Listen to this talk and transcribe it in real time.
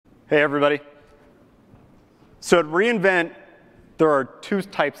Hey, everybody. So at re:Invent, there are two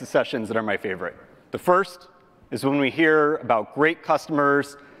types of sessions that are my favorite. The first is when we hear about great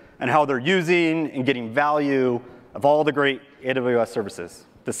customers and how they're using and getting value of all the great AWS services.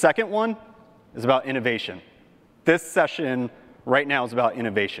 The second one is about innovation. This session right now is about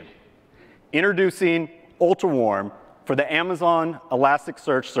innovation. Introducing UltraWarm for the Amazon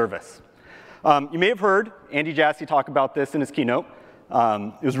Elasticsearch service. You may have heard Andy Jassy talk about this in his keynote.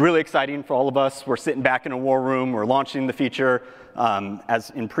 It was really exciting for all of us. We're sitting back in a war room. We're launching the feature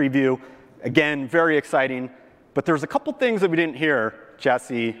as in preview. Again, very exciting. But there's a couple things that we didn't hear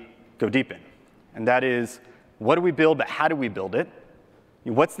Jassy go deep in. And that is, what do we build, but how do we build it?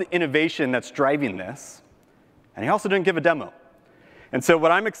 What's the innovation that's driving this? And he also didn't give a demo. And so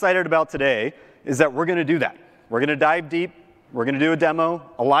what I'm excited about today is that we're going to do that. We're going to dive deep. We're going to do a demo,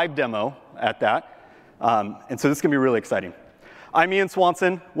 a live demo at that. And so this is going to be really exciting. I'm Ian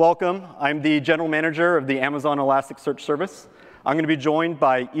Swanson. Welcome. I'm the general manager of the Amazon Elasticsearch service. I'm going to be joined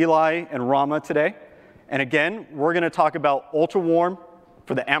by Eli and Rama today. And again, we're going to talk about UltraWarm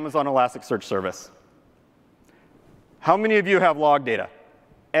for the Amazon Elasticsearch service. How many of you have log data?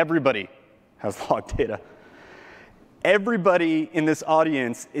 Everybody has log data. Everybody in this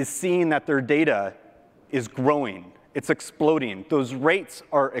audience is seeing that their data is growing. It's exploding. Those rates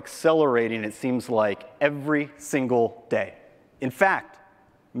are accelerating, it seems like, every single day. In fact,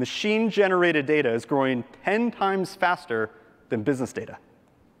 machine-generated data is growing 10 times faster than business data.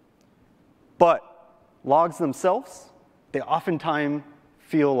 But logs themselves, they oftentimes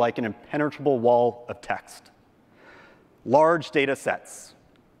feel like an impenetrable wall of text. Large data sets,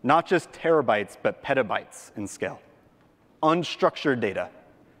 not just terabytes, but petabytes in scale. Unstructured data.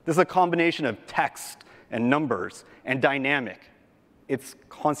 This is a combination of text and numbers and dynamic. It's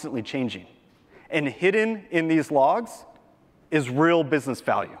constantly changing. And hidden in these logs is real business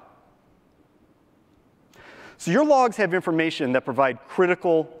value. So your logs have information that provide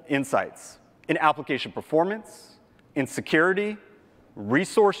critical insights in application performance, in security,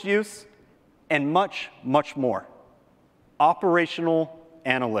 resource use, and much, much more. Operational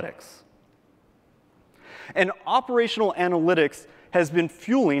analytics. And operational analytics has been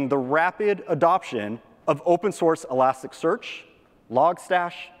fueling the rapid adoption of open source Elasticsearch,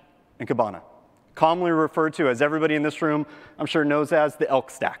 Logstash, and Kibana. Commonly referred to, as everybody in this room I'm sure knows as, the ELK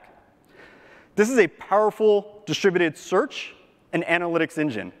stack. This is a powerful distributed search and analytics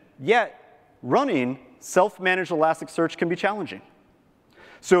engine. Yet, running self-managed Elasticsearch can be challenging.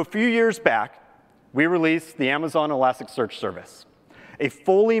 So a few years back, we released the Amazon Elasticsearch service, a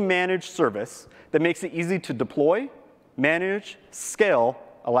fully managed service that makes it easy to deploy, manage, scale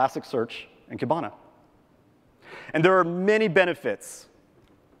Elasticsearch and Kibana. And there are many benefits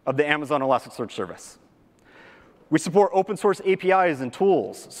of the Amazon Elasticsearch service. We support open source APIs and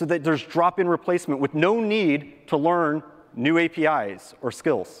tools so that there's drop-in replacement with no need to learn new APIs or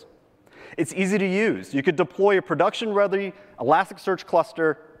skills. It's easy to use. You could deploy a production-ready Elasticsearch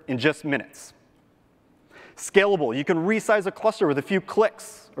cluster in just minutes. Scalable. You can resize a cluster with a few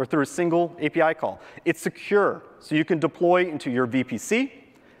clicks or through a single API call. It's secure, so you can deploy into your VPC,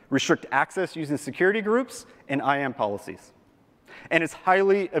 restrict access using security groups, and IAM policies. And it's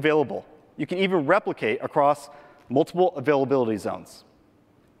highly available. You can even replicate across multiple availability zones.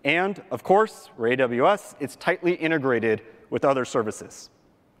 And, of course, for AWS, it's tightly integrated with other services.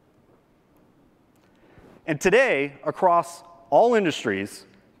 And today, across all industries,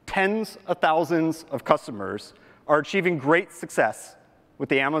 tens of thousands of customers are achieving great success with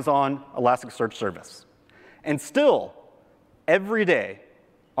the Amazon Elasticsearch service. And still, every day,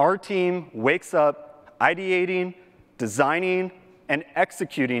 our team wakes up ideating, designing, and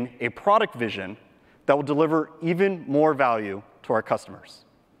executing a product vision that will deliver even more value to our customers.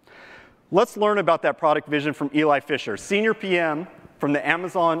 Let's learn about that product vision from Eli Fisher, Senior PM from the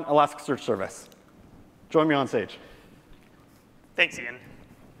Amazon Elasticsearch service. Join me on stage. Thanks, Ian.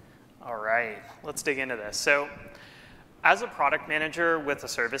 All right, let's dig into this. So, as a product manager with a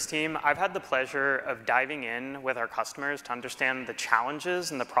service team, I've had the pleasure of diving in with our customers to understand the challenges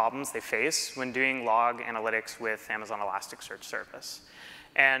and the problems they face when doing log analytics with Amazon Elasticsearch service.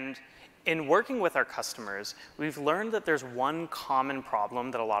 And in working with our customers, we've learned that there's one common problem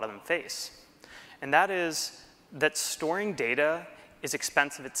that a lot of them face. And that is that storing data is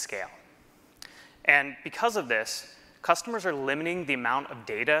expensive at scale. And because of this, customers are limiting the amount of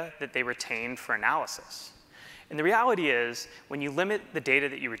data that they retain for analysis. And the reality is, when you limit the data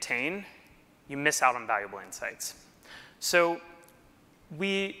that you retain, you miss out on valuable insights. So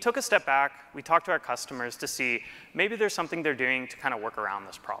we took a step back. We talked to our customers to see maybe there's something they're doing to kind of work around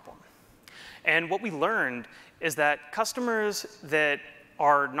this problem. And what we learned is that customers that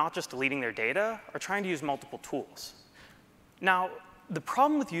are not just deleting their data, are trying to use multiple tools. Now, the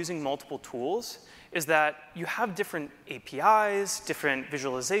problem with using multiple tools is that you have different APIs, different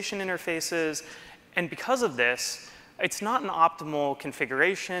visualization interfaces, and because of this, it's not an optimal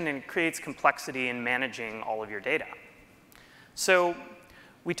configuration and it creates complexity in managing all of your data. So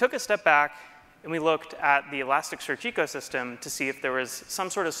we took a step back and we looked at the Elasticsearch ecosystem to see if there was some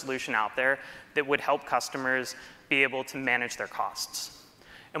sort of solution out there that would help customers be able to manage their costs.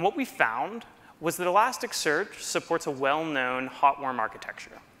 And what we found was that Elasticsearch supports a well-known hot-warm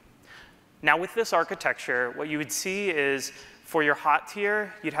architecture. Now with this architecture, what you would see is for your hot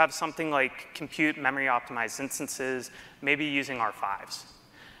tier, you'd have something like compute memory optimized instances, maybe using R5s.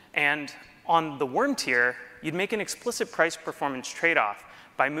 And on the warm tier, you'd make an explicit price performance trade-off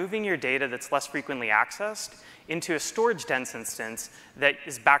by moving your data that's less frequently accessed into a storage dense instance that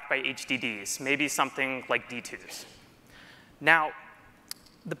is backed by HDDs, maybe something like D2s. Now,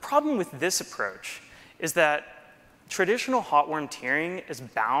 the problem with this approach is that traditional hot warm tiering is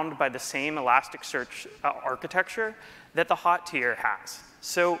bound by the same Elasticsearch architecture that the hot tier has.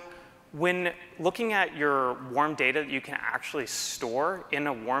 So when looking at your warm data that you can actually store in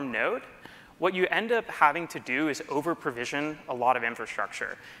a warm node, what you end up having to do is over-provision a lot of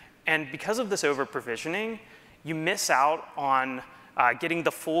infrastructure. And because of this over-provisioning, you miss out on getting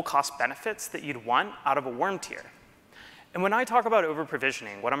the full cost benefits that you'd want out of a warm tier. And when I talk about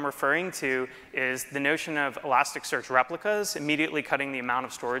over-provisioning, what I'm referring to is the notion of Elasticsearch replicas immediately cutting the amount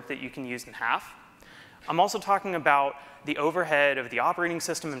of storage that you can use in half. I'm also talking about the overhead of the operating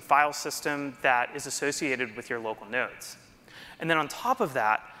system and file system that is associated with your local nodes. And then on top of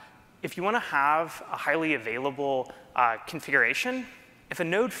that, if you want to have a highly available configuration, if a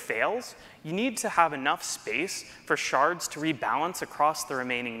node fails, you need to have enough space for shards to rebalance across the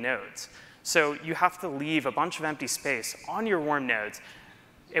remaining nodes. So you have to leave a bunch of empty space on your warm nodes,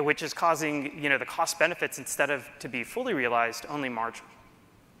 which is causing the cost benefits, instead of to be fully realized, only marginal.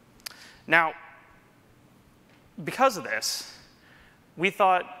 Now, because of this, we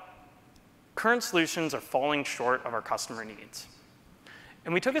thought current solutions are falling short of our customer needs.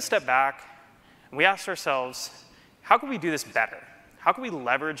 And we took a step back and we asked ourselves, how can we do this better? How can we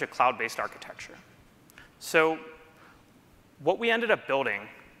leverage a cloud-based architecture? So what we ended up building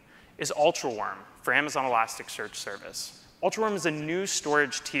is UltraWarm for Amazon Elasticsearch Service. UltraWarm is a new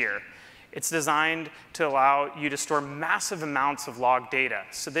storage tier. It's designed to allow you to store massive amounts of log data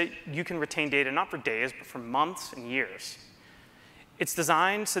so that you can retain data not for days, but for months and years. It's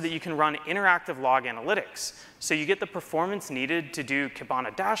designed so that you can run interactive log analytics, so you get the performance needed to do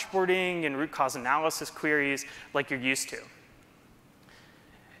Kibana dashboarding and root cause analysis queries like you're used to.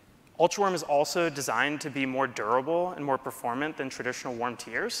 UltraWarm is also designed to be more durable and more performant than traditional warm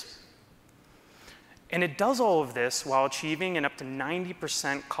tiers. And it does all of this while achieving an up to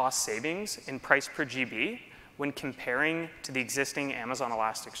 90% cost savings in price per GB when comparing to the existing Amazon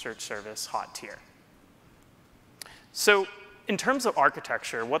Elasticsearch Service hot tier. So in terms of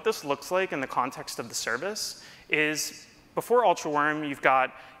architecture, what this looks like in the context of the service is before UltraWarm, you've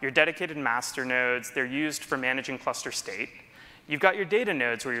got your dedicated master nodes. They're used for managing cluster state. You've got your data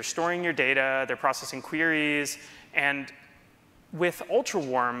nodes where you're storing your data. They're processing queries. And with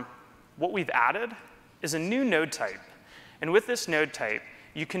UltraWarm, what we've added is a new node type. And with this node type,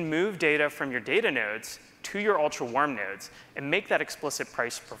 you can move data from your data nodes to your UltraWarm nodes and make that explicit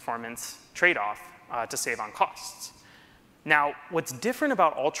price performance trade-off to save on costs. Now, what's different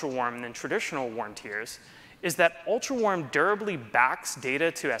about UltraWarm than traditional warm tiers is that UltraWarm durably backs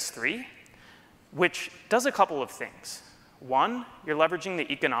data to S3, which does a couple of things. One, you're leveraging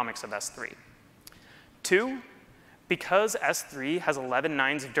the economics of S3. Two, because S3 has 11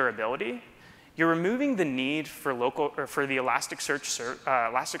 nines of durability, you're removing the need for the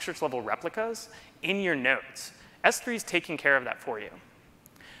Elasticsearch level replicas in your nodes. S3 is taking care of that for you.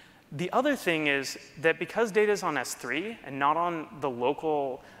 The other thing is that because data is on S3 and not on the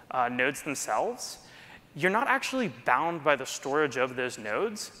local nodes themselves, you're not actually bound by the storage of those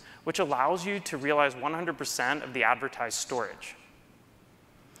nodes, which allows you to realize 100% of the advertised storage.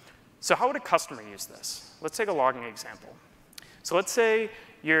 So how would a customer use this? Let's take a logging example. So let's say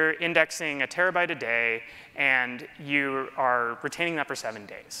you're indexing a terabyte a day, and you are retaining that for 7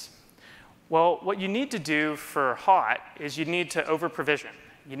 days. Well, what you need to do for hot is you need to over-provision.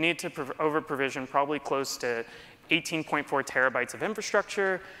 You need to over-provision probably close to 18.4 terabytes of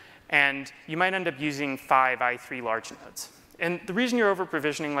infrastructure, and you might end up using 5 i3 large nodes. And the reason you're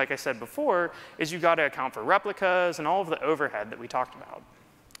over-provisioning, like I said before, is you've got to account for replicas and all of the overhead that we talked about.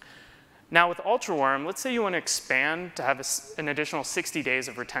 Now with UltraWarm, let's say you want to expand to have an additional 60 days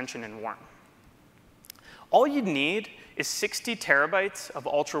of retention in warm. All you'd need is 60 terabytes of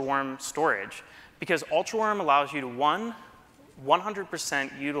ultra-warm storage, because ultra-warm allows you to,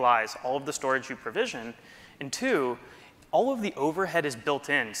 100% utilize all of the storage you provision, and 2, all of the overhead is built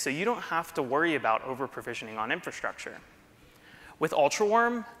in, so you don't have to worry about over-provisioning on infrastructure. With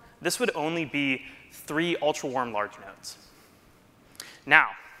ultra-warm, this would only be 3 ultra-warm large nodes. Now,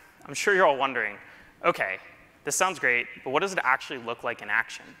 I'm sure you're all wondering, OK, this sounds great, but what does it actually look like in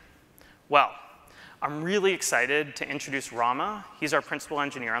action? Well, I'm really excited to introduce Rama. He's our principal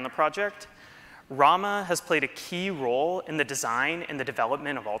engineer on the project. Rama has played a key role in the design and the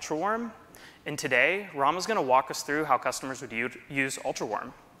development of UltraWarm. And today, Rama's going to walk us through how customers would use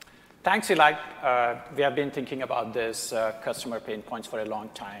UltraWarm. Thanks, Eli. We have been thinking about this customer pain points for a long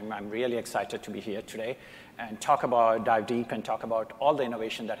time. I'm really excited to be here today and dive deep and talk about all the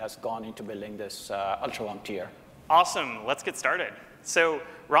innovation that has gone into building this UltraWarm tier. Awesome. Let's get started. So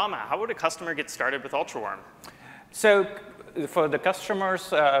Rama, how would a customer get started with UltraWarm? So for the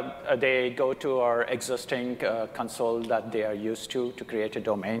customers, they go to our existing console that they are used to create a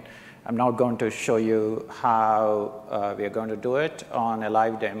domain. I'm now going to show you how we are going to do it on a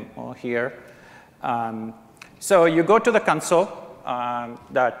live demo here. So you go to the console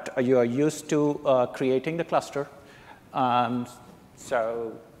that you are used to creating the cluster. Okay.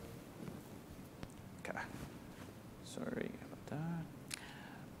 Sorry about that.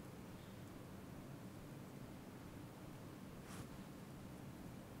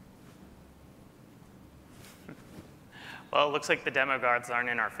 Well, it looks like the demo gods aren't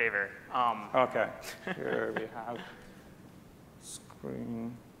in our favor. OK. Here we have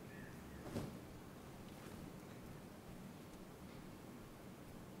screen.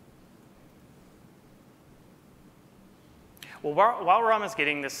 Well, while Rama's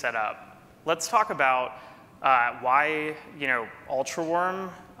getting this set up, let's talk about why UltraWarm,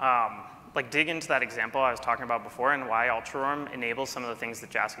 dig into that example I was talking about before and why UltraWarm enables some of the things that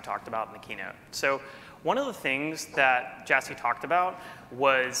Jassy talked about in the keynote. So one of the things that Jassy talked about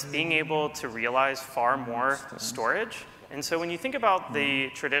was being able to realize far more storage. And so when you think about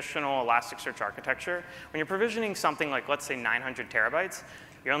the traditional Elasticsearch architecture, when you're provisioning something like, let's say, 900 terabytes,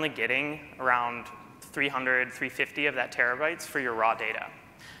 you're only getting around 300, 350 of that terabytes for your raw data.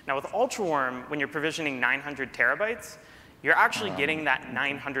 Now with UltraWarm, when you're provisioning 900 terabytes, you're actually getting that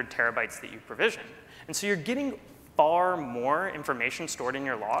 900 terabytes that you provision. And so you're getting far more information stored in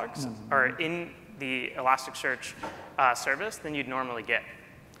your logs, or in the Elasticsearch service than you'd normally get.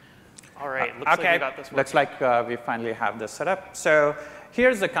 All right, looks like we got this working. Looks like we finally have this set up. So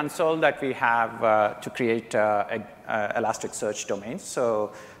here's the console that we have to create Elasticsearch domains.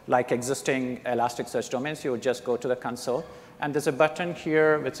 So like existing Elasticsearch domains, you would just go to the console. And there's a button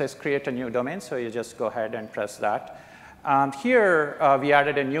here which says create a new domain. So you just go ahead and press that. Here, we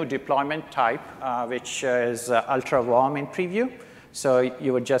added a new deployment type, which is UltraWarm in preview. So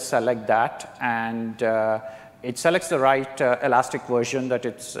you would just select that. And it selects the right Elastic version that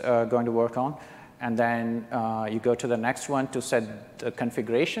it's going to work on. And then you go to the next one to set the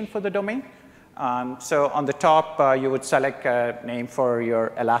configuration for the domain. So on the top, you would select a name for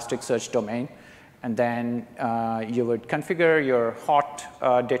your Elasticsearch domain. And then you would configure your hot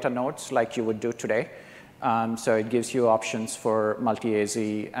data nodes like you would do today. So it gives you options for multi-AZ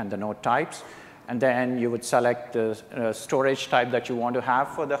and the node types. And then you would select the storage type that you want to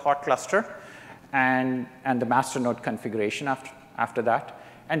have for the hot cluster and the master node configuration after that.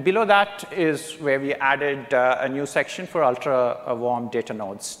 And below that is where we added a new section for UltraWarm data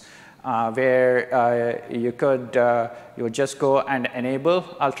nodes, where you would just go and enable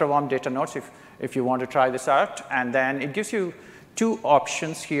UltraWarm data nodes if you want to try this out. And then it gives you 2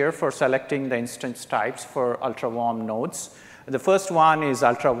 options here for selecting the instance types for UltraWarm nodes. The first one is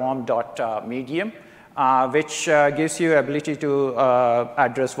UltraWarm.medium, which gives you ability to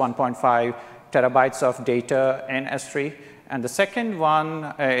address 1.5 terabytes of data in S3. And the second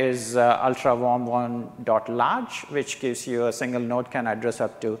one is UltraWarm1.large, which gives you a single node can address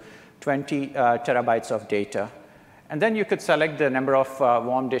up to 20 terabytes of data. And then you could select the number of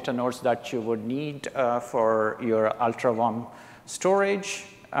warm data nodes that you would need for your UltraWarm storage.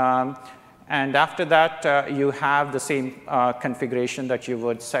 And after that, you have the same configuration that you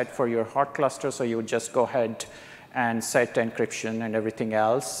would set for your hot cluster. So you would just go ahead and set encryption and everything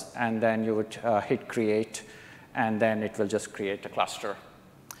else. And then you would hit create. And then it will just create a cluster.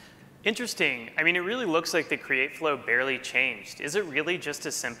 Interesting. I mean, it really looks like the create flow barely changed. Is it really just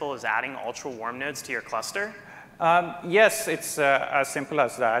as simple as adding UltraWarm nodes to your cluster? Yes, it's as simple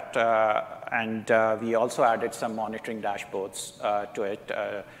as that. And we also added some monitoring dashboards to it,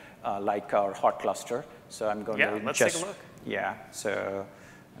 like our hot cluster. So I'm going to let's take a look. Yeah. So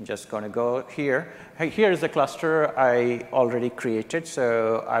I'm just going to go here. Here's the cluster I already created,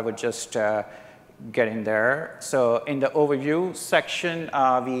 so I would just get in there. So in the overview section,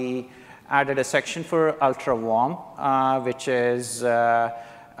 we added a section for UltraWarm, which is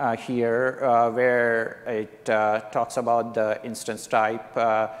here, where it talks about the instance type,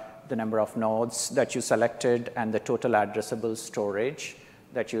 the number of nodes that you selected, and the total addressable storage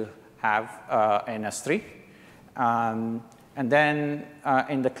that you have in S3. And then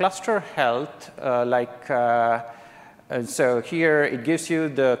in the cluster health, so here it gives you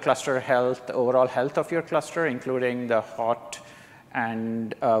the cluster health, overall health of your cluster, including the hot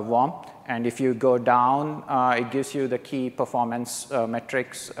and warm. And if you go down, it gives you the key performance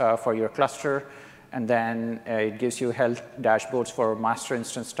metrics for your cluster. And then it gives you health dashboards for master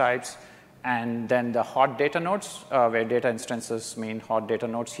instance types. And then the hot data nodes, where data instances mean hot data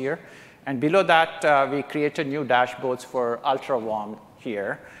nodes here. And below that, we created new dashboards for UltraWarm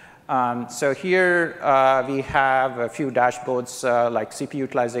here. So here we have a few dashboards like CPU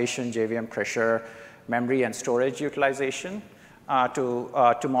utilization, JVM pressure, memory and storage utilization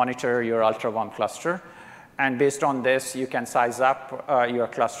to monitor your UltraWarm cluster. And based on this, you can size up your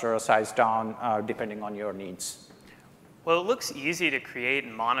cluster or size down depending on your needs. Well, it looks easy to create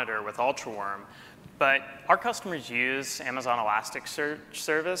and monitor with UltraWarm. But our customers use Amazon Elasticsearch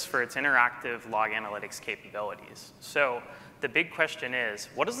Service for its interactive log analytics capabilities. So the big question is,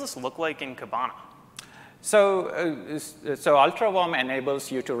 what does this look like in Kibana? So UltraWarm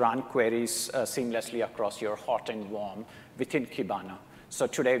enables you to run queries seamlessly across your hot and warm within Kibana. So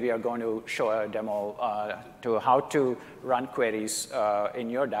today we are going to show a demo to how to run queries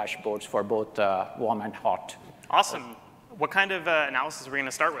in your dashboards for both warm and hot. Awesome. What kind of analysis are we going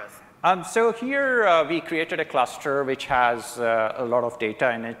to start with? So here we created a cluster which has a lot of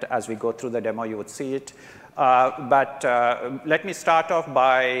data in it. As we go through the demo, you would see it. But let me start off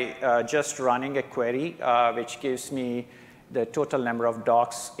by just running a query, which gives me the total number of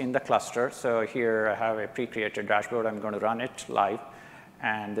docs in the cluster. So here I have a pre-created dashboard. I'm going to run it live.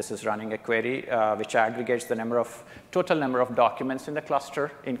 And this is running a query, which aggregates the total number of documents in the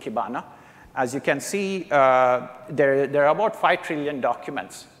cluster in Kibana. As you can see, there are about 5 trillion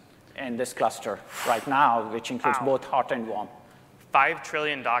documents in this cluster right now, which includes both hot and warm. 5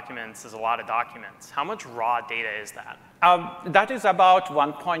 trillion documents is a lot of documents. How much raw data is that? That is about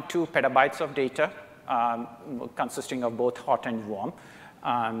 1.2 petabytes of data, consisting of both hot and warm.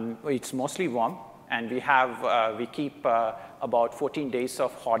 It's mostly warm, and we keep about 14 days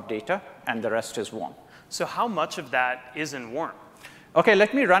of hot data, and the rest is warm. So how much of that is in warm? OK,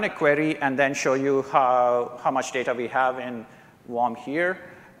 let me run a query and then show you how much data we have in warm here.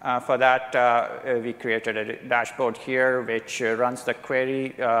 For that, we created a dashboard here, which runs the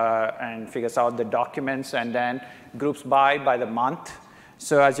query and figures out the documents and then groups by the month.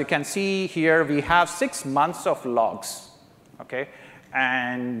 So as you can see here, we have 6 months of logs. Okay?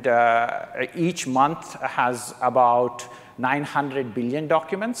 And each month has about 900 billion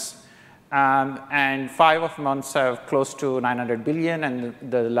documents. And 5 of months have close to 900 billion, and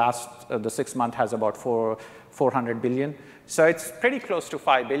the 6th month has about 400 billion. So it's pretty close to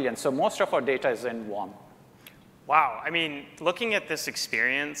 5 billion. So most of our data is in warm. Wow. I mean, looking at this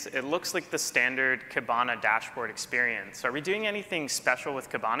experience, it looks like the standard Kibana dashboard experience. Are we doing anything special with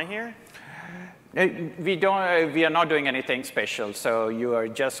Kibana here? We are not doing anything special. So you're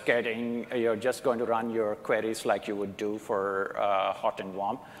just going to run your queries like you would do for hot and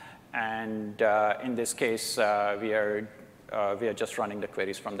warm. And in this case, we are just running the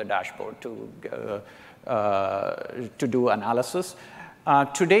queries from the dashboard to do analysis.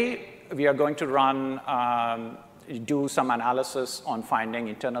 Today, we are going to do some analysis on finding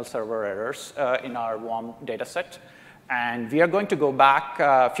internal server errors in our warm data set. And we are going to go back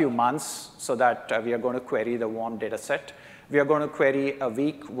a few months so that we are going to query the warm data set. We are going to query a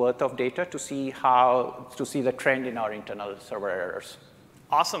week worth of data to see the trend in our internal server errors.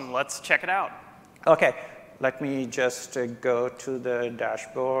 Awesome. Let's check it out. OK. Let me just go to the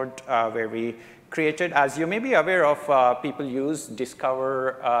dashboard where we created. As you may be aware of, people use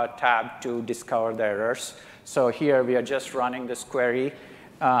Discover tab to discover the errors. So here we are just running this query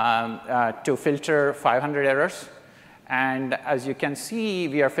to filter 500 errors. And as you can see,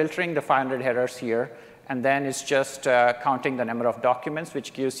 we are filtering the 500 errors here. And then it's just counting the number of documents,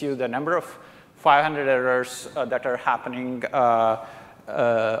 which gives you the number of 500 errors that are happening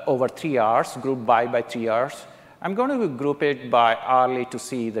over 3 hours, grouped by 3 hours. I'm going to group it by hourly to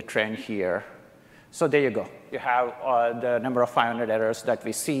see the trend here. So there you go. You have the number of 500 errors that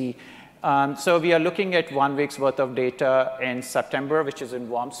we see. So we are looking at 1 week's worth of data in September, which is in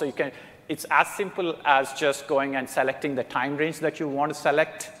warm. So it's as simple as just going and selecting the time range that you want to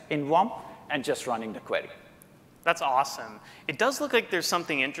select in WOM and just running the query. That's awesome. It does look like there's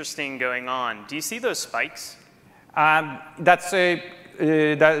something interesting going on. Do you see those spikes? That's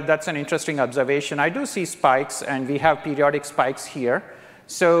an interesting observation. I do see spikes, and we have periodic spikes here.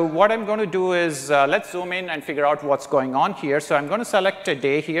 So what I'm going to do is let's zoom in and figure out what's going on here. So I'm going to select a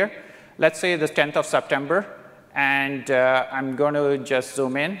day here. Let's say the 10th of September. And I'm going to just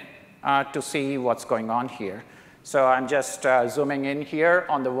zoom in to see what's going on here. So I'm just zooming in here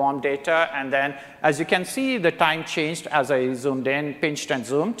on the warm data. And then, as you can see, the time changed as I zoomed in, pinched and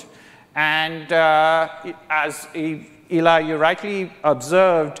zoomed. And as Eli, you rightly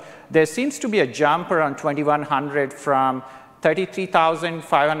observed, there seems to be a jump around 2100 from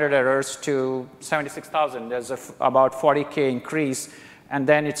 33,500 errors to 76,000. There's about 40K increase. And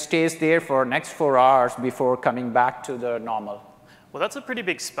then it stays there for next 4 hours before coming back to the normal. Well, that's a pretty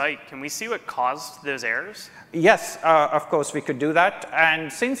big spike. Can we see what caused those errors? Yes, of course, we could do that.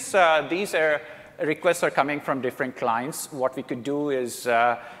 And since these requests are coming from different clients, what we could do is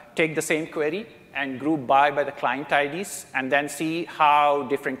take the same query and group by the client IDs, and then see how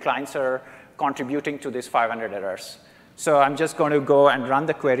different clients are contributing to these 500 errors. So I'm just going to go and run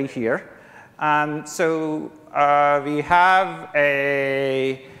the query here. We have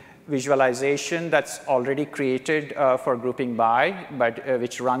a visualization that's already created for grouping by, but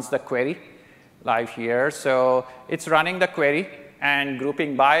which runs the query live here. So it's running the query and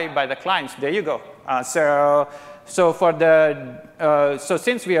grouping by the clients. There you go. So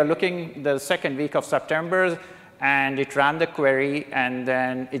since we are looking the second week of September, and it ran the query, and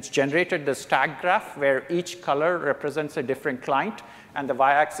then it's generated the stack graph where each color represents a different client, and the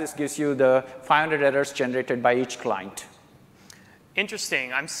y-axis gives you the 500 errors generated by each client.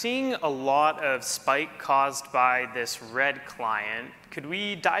 Interesting. I'm seeing a lot of spike caused by this red client. Could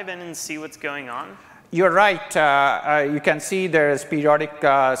we dive in and see what's going on? You're right. You can see there is periodic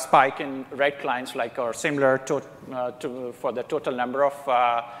spike in red clients, or similar for the total number of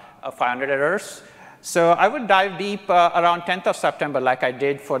 500 errors. So I would dive deep around 10th of September, like I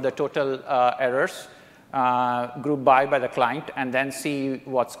did for the total errors, group by the client, and then see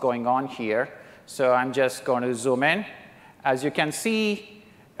what's going on here. So I'm just going to zoom in. As you can see,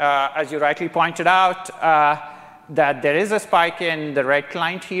 as you rightly pointed out, that there is a spike in the red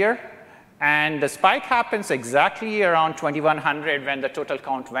client here. And the spike happens exactly around 2100 when the total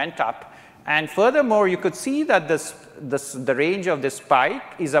count went up. And furthermore, you could see that the range of this spike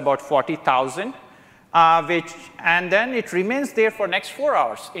is about 40,000, and then it remains there for next 4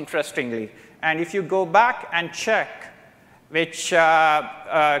 hours, interestingly. And if you go back and check, which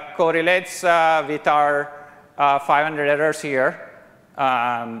correlates with our 500 errors here,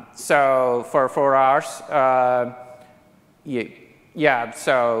 so for 4 hours, yeah,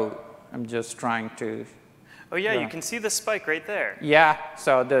 so I'm just trying to. Oh yeah, you can see the spike right there. Yeah,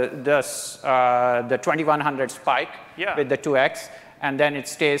 so the 2100 spike with the 2x, and then it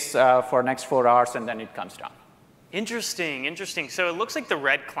stays for next 4 hours, and then it comes down. Interesting, interesting. So it looks like the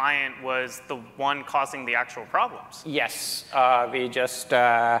red client was the one causing the actual problems. Yes, we just,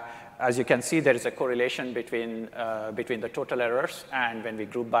 as you can see, there is a correlation between the total errors and when we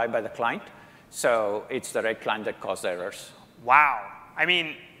group by the client. So it's the red client that caused the errors. Wow. I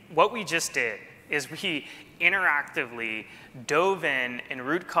mean, what we just did is we interactively dove in and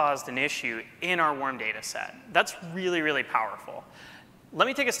root caused an issue in our warm data set. That's really, really powerful. Let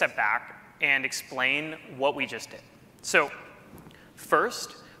me take a step back and explain what we just did. So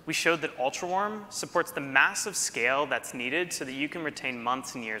first, we showed that UltraWarm supports the massive scale that's needed so that you can retain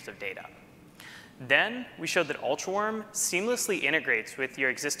months and years of data. Then we showed that UltraWarm seamlessly integrates with your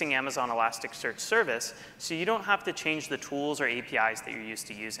existing Amazon Elasticsearch service, so you don't have to change the tools or APIs that you're used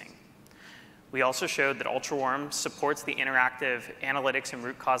to using. We also showed that UltraWarm supports the interactive analytics and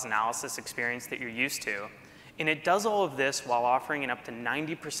root cause analysis experience that you're used to. And it does all of this while offering an up to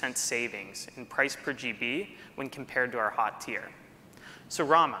 90% savings in price per GB when compared to our hot tier. So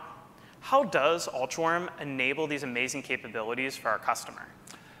Rama, how does UltraWarm enable these amazing capabilities for our customer?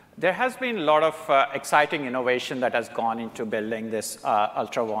 There has been a lot of exciting innovation that has gone into building this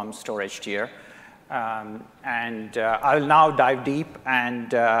UltraWarm storage tier. I'll now dive deep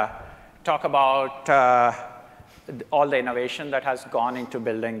and talk about all the innovation that has gone into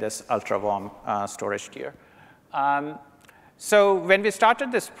building this UltraWarm storage tier. So when we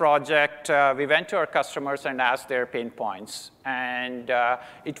started this project, we went to our customers and asked their pain points. And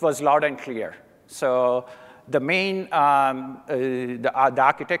it was loud and clear. So the main, the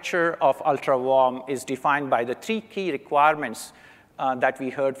architecture of UltraWarm is defined by the 3 key requirements that we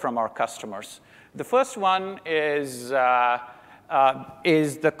heard from our customers. The first one is the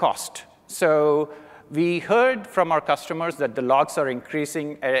cost. So we heard from our customers that the logs are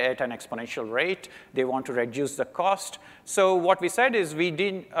increasing at an exponential rate. They want to reduce the cost. So what we said is we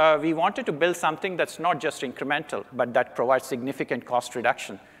wanted to build something that's not just incremental, but that provides significant cost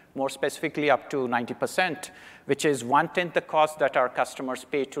reduction, more specifically up to 90%, which is 1/10 the cost that our customers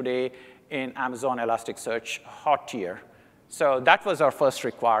pay today in Amazon Elasticsearch hot tier. So that was our first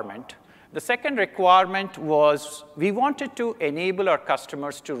requirement. The second requirement was we wanted to enable our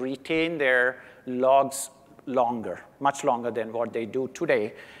customers to retain their logs longer, much longer than what they do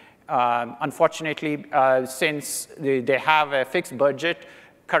today. Unfortunately, since they have a fixed budget,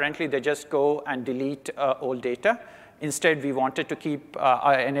 currently they just go and delete old data. Instead, we wanted to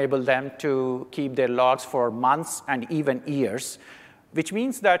enable them to keep their logs for months and even years, which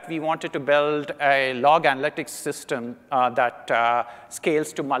means that we wanted to build a log analytics system that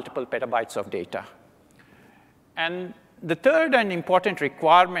scales to multiple petabytes of data. And the third and important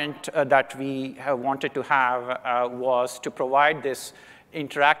requirement that we wanted to have was to provide this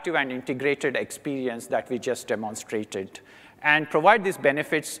interactive and integrated experience that we just demonstrated and provide these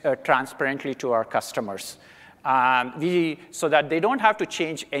benefits transparently to our customers. So that they don't have to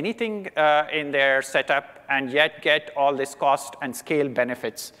change anything in their setup and yet get all this cost and scale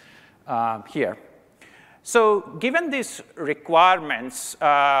benefits here. So given these requirements,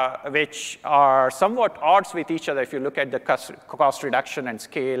 which are somewhat odds with each other, if you look at the cost reduction and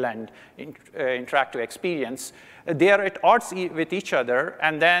scale and interactive experience, they are at odds with each other.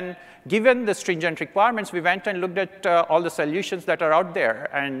 And then given the stringent requirements, we went and looked at all the solutions that are out there.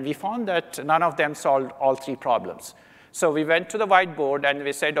 And we found that none of them solved all three problems. So we went to the whiteboard and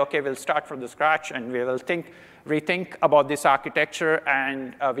we said, OK, we'll start from the scratch and we will rethink about this architecture.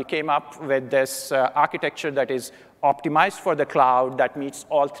 And we came up with this architecture that is optimized for the cloud that meets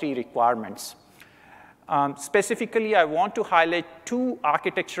all three requirements. Specifically, I want to highlight two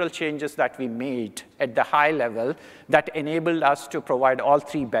architectural changes that we made at the high level that enabled us to provide all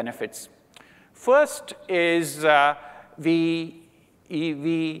three benefits. First is we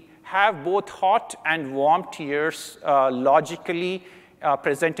have both hot and warm tiers logically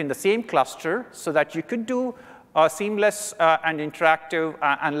present in the same cluster so that you could do seamless and interactive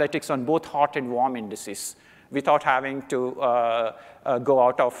analytics on both hot and warm indices without having to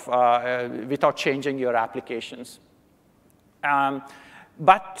without changing your applications.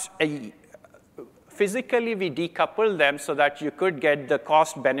 But physically, we decoupled them so that you could get the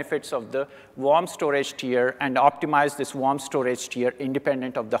cost benefits of the warm storage tier and optimize this warm storage tier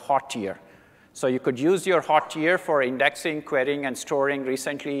independent of the hot tier. So you could use your hot tier for indexing, querying, and storing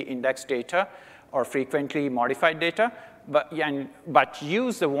recently indexed data or frequently modified data, but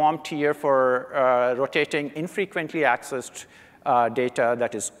use the warm tier for rotating infrequently accessed data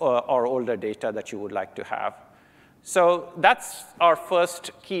that is or older data that you would like to have. So that's our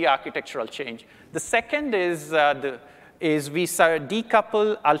first key architectural change. The second is we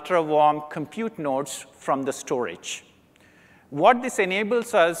decouple ultra-warm compute nodes from the storage. What this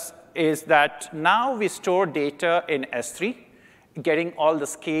enables us is that now we store data in S3, getting all the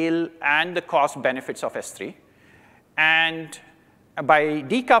scale and the cost benefits of S3. And by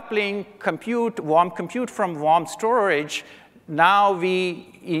decoupling warm compute from warm storage, now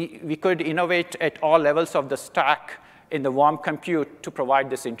we could innovate at all levels of the stack in the warm compute to provide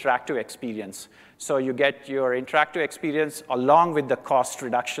this interactive experience. So you get your interactive experience along with the cost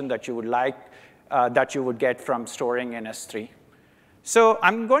reduction that you would get from storing in S3. So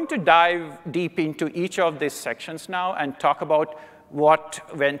I'm going to dive deep into each of these sections now and talk about what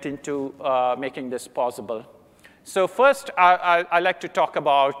went into making this possible. So first, I like to talk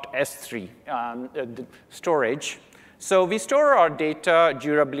about S3, the storage. So we store our data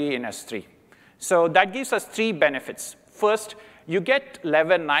durably in S3. So that gives us three benefits. First, you get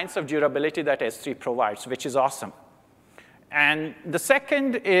 11/9 of durability that S3 provides, which is awesome. And the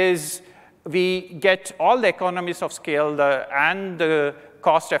second is we get all the economies of scale and the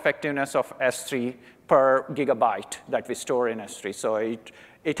cost effectiveness of S3 per gigabyte that we store in S3. So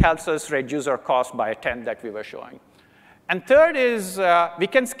it helps us reduce our cost by 10 that we were showing. And third is we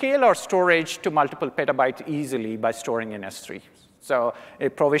can scale our storage to multiple petabytes easily by storing in S3. So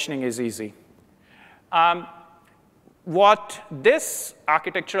provisioning is easy. What this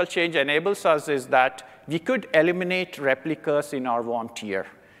architectural change enables us is that we could eliminate replicas in our warm tier.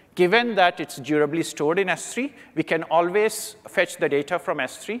 Given that it's durably stored in S3, we can always fetch the data from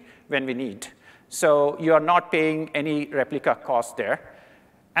S3 when we need. So you are not paying any replica cost there.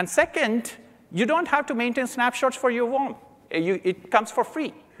 And second, you don't have to maintain snapshots for your warm. It comes for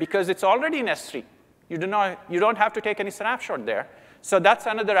free because it's already in S3. You don't have to take any snapshot there. So that's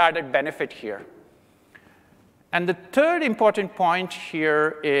another added benefit here. And the third important point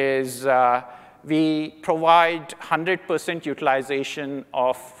here is we provide 100% utilization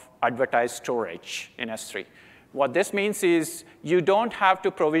of advertised storage in S3. What this means is you don't have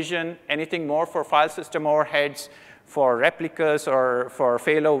to provision anything more for file system overheads, for replicas, or for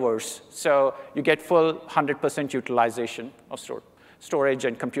failovers. So you get full 100% utilization of storage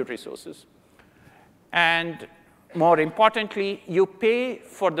and compute resources. And more importantly, you pay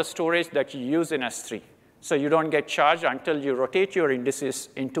for the storage that you use in S3. So you don't get charged until you rotate your indices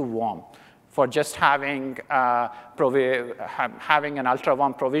into warm. For just having an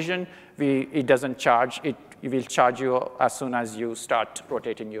ultra-warm provision, it doesn't charge. It will charge you as soon as you start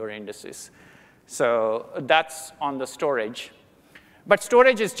rotating your indices. So that's on the storage. But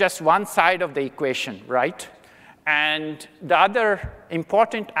storage is just one side of the equation, right? And the other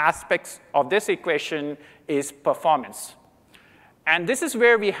important aspects of this equation is performance. And this is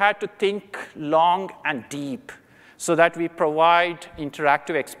where we had to think long and deep so that we provide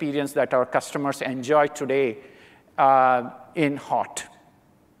interactive experience that our customers enjoy today in hot.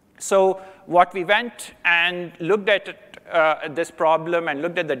 So what we went and looked at this problem and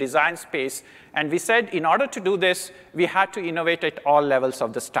looked at the design space, and we said in order to do this, we had to innovate at all levels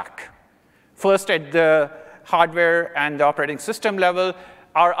of the stack. First, at the hardware and the operating system level,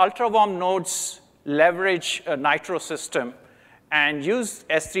 our ultra-warm nodes leverage a Nitro system and use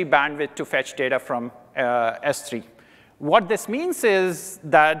S3 bandwidth to fetch data from S3. What this means is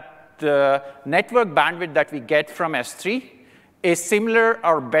that the network bandwidth that we get from S3 is similar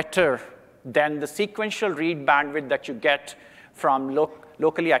or better than the sequential read bandwidth that you get from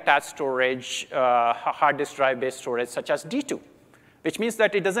locally attached storage, hard disk drive-based storage, such as D2, which means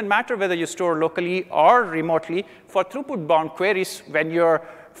that it doesn't matter whether you store locally or remotely for throughput-bound queries when you're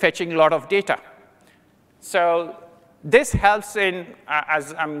fetching a lot of data. So this helps in,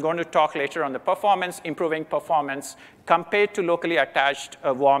 as I'm going to talk later on the performance, improving performance compared to locally attached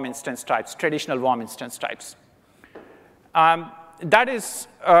warm instance types, traditional warm instance types. That is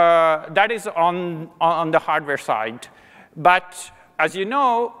on the hardware side. But as you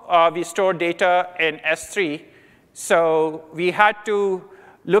know, we store data in S3. So we had to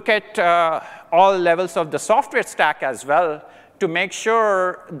look at all levels of the software stack as well to make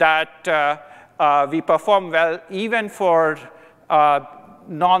sure that we perform well even for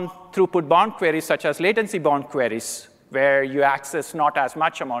non-throughput bound queries such as latency bound queries where you access not as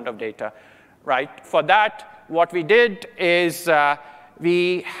much amount of data, right? For that, what we did is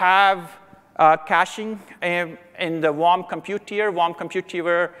we have caching in the warm compute tier. Warm compute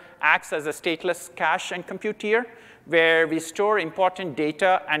tier acts as a stateless cache and compute tier where we store important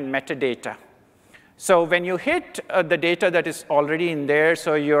data and metadata. So when you hit the data that is already in there,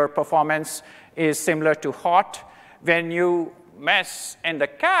 so your performance is similar to hot. When you mess in the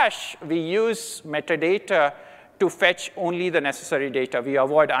cache, we use metadata to fetch only the necessary data. We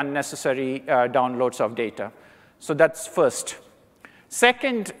avoid unnecessary downloads of data. So that's first.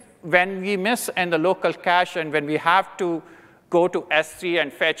 Second, when we miss in the local cache and when we have to go to S3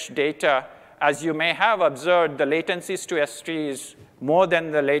 and fetch data, as you may have observed, the latencies to S3 is more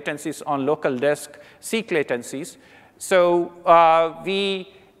than the latencies on local disk, seek latencies. So we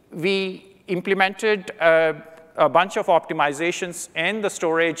implemented a bunch of optimizations in the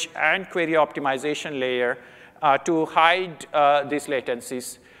storage and query optimization layer to hide these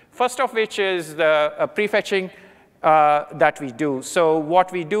latencies. First of which is the prefetching that we do. So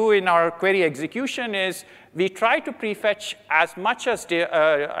what we do in our query execution is we try to prefetch as much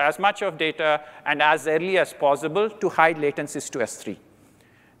of data and as early as possible to hide latencies to S3.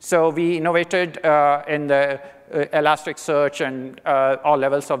 So we innovated in the Elasticsearch and all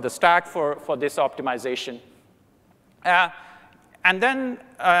levels of the stack for this optimization. And then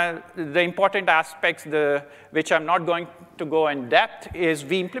the important aspects, which I'm not going to go in depth, is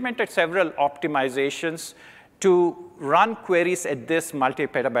we implemented several optimizations to run queries at this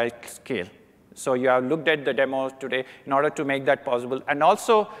multi-petabyte scale. So you have looked at the demo today in order to make that possible, and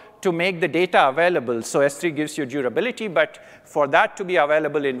also to make the data available. So S3 gives you durability, but for that to be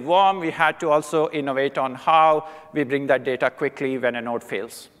available in warm, we had to also innovate on how we bring that data quickly when a node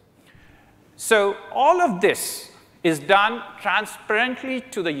fails. So all of this is done transparently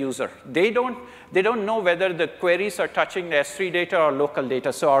to the user. They don't know whether the queries are touching the S3 data or local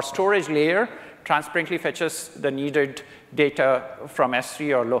data. So our storage layer transparently fetches the needed data from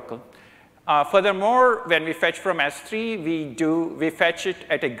S3 or local. Furthermore, when we fetch from S3, we fetch it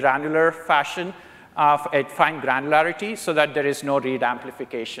at a granular fashion, at fine granularity, so that there is no read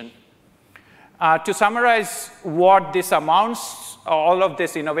amplification. To summarize what this amounts, all of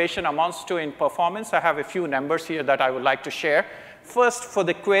this innovation amounts to in performance, I have a few numbers here that I would like to share. First, for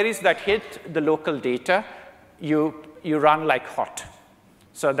the queries that hit the local data, you run like hot.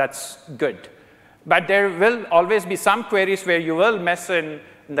 So that's good. But there will always be some queries where you will mess in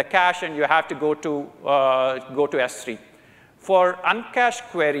the cache and you have to go to S3. For uncached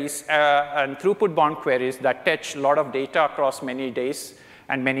queries and throughput-bound queries that touch a lot of data across many days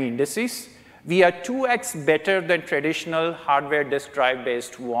and many indices, we are 2x better than traditional hardware disk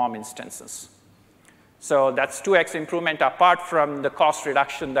drive-based warm instances. So that's 2x improvement apart from the cost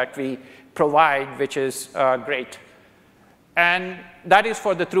reduction that we provide, which is great. And that is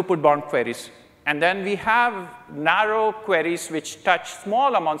for the throughput-bound queries. And then we have narrow queries which touch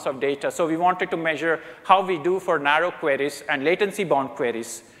small amounts of data. So we wanted to measure how we do for narrow queries and latency-bound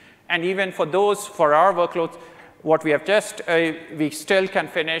queries. And even for those, for our workloads, what we have we still can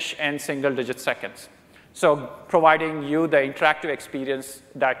finish in single-digit seconds. So providing you the interactive experience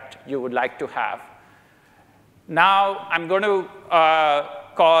that you would like to have. Now I'm going to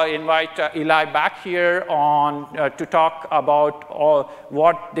invite Eli back here to talk about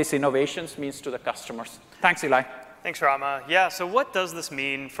what these innovations means to the customers. Thanks, Eli. Thanks, Rama. Yeah, so what does this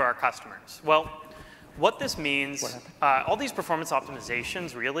mean for our customers? Well, what this means, all these performance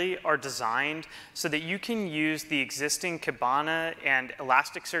optimizations really are designed so that you can use the existing Kibana and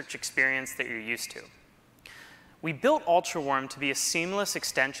Elasticsearch experience that you're used to. We built UltraWarm to be a seamless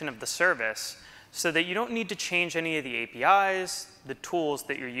extension of the service so that you don't need to change any of the APIs, the tools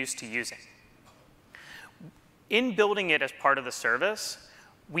that you're used to using. In building it as part of the service,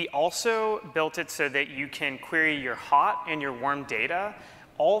 we also built it so that you can query your hot and your warm data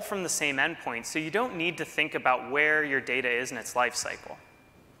all from the same endpoint, so you don't need to think about where your data is in its life cycle.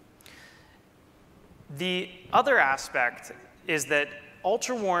 The other aspect is that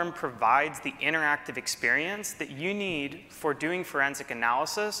UltraWarm provides the interactive experience that you need for doing forensic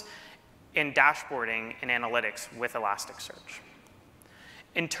analysis in dashboarding and analytics with Elasticsearch.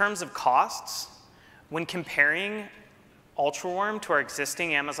 In terms of costs, when comparing UltraWarm to our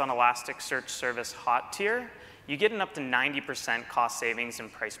existing Amazon Elasticsearch Service hot tier, you get an up to 90% cost savings in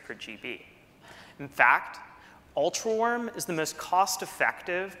price per GB. In fact, UltraWarm is the most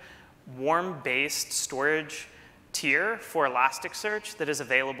cost-effective warm-based storage tier for Elasticsearch that is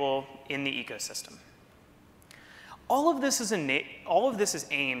available in the ecosystem. All of this is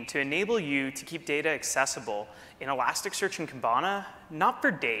aimed to enable you to keep data accessible in Elasticsearch and Kibana, not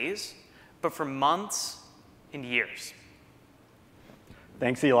for days, but for months and years.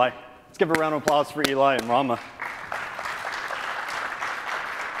 Thanks, Eli. Let's give a round of applause for Eli and Rama.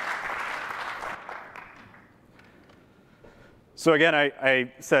 So again,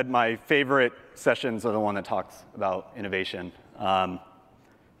 I said my favorite sessions are the one that talks about innovation.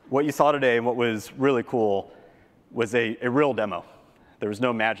 What you saw today and what was really cool was a real demo. There was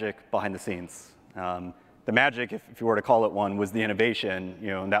no magic behind the scenes. The magic, if you were to call it one, was the innovation,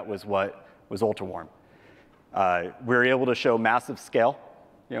 and that was what was UltraWarm. We were able to show massive scale,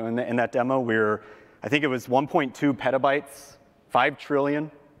 in that demo. I think it was 1.2 petabytes, 5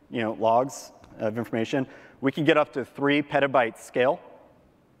 trillion, logs of information. We can get up to 3 petabyte scale.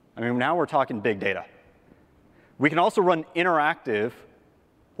 I mean, now we're talking big data. We can also run interactive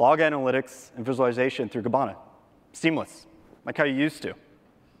log analytics and visualization through Kibana. Seamless, like how you used to.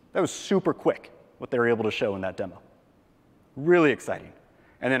 That was super quick, what they were able to show in that demo. Really exciting.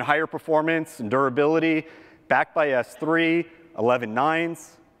 And then higher performance and durability, backed by S3, 11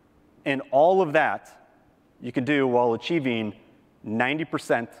 nines, and all of that you can do while achieving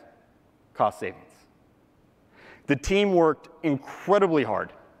 90% cost savings. The team worked incredibly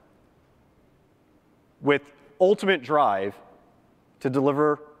hard with ultimate drive to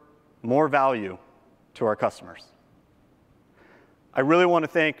deliver more value to our customers. I really want to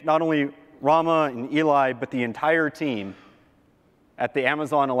thank not only Rama and Eli, but the entire team at the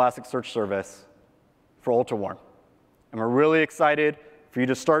Amazon Elasticsearch Service for UltraWarm. And we're really excited for you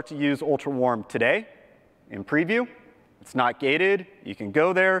to start to use UltraWarm today in preview. It's not gated. You can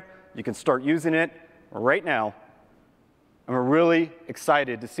go there. You can start using it right now. And we're really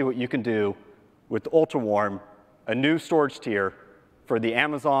excited to see what you can do with UltraWarm, a new storage tier for the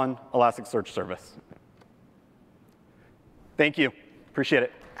Amazon Elasticsearch Service. Thank you. Appreciate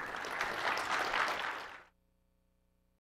it.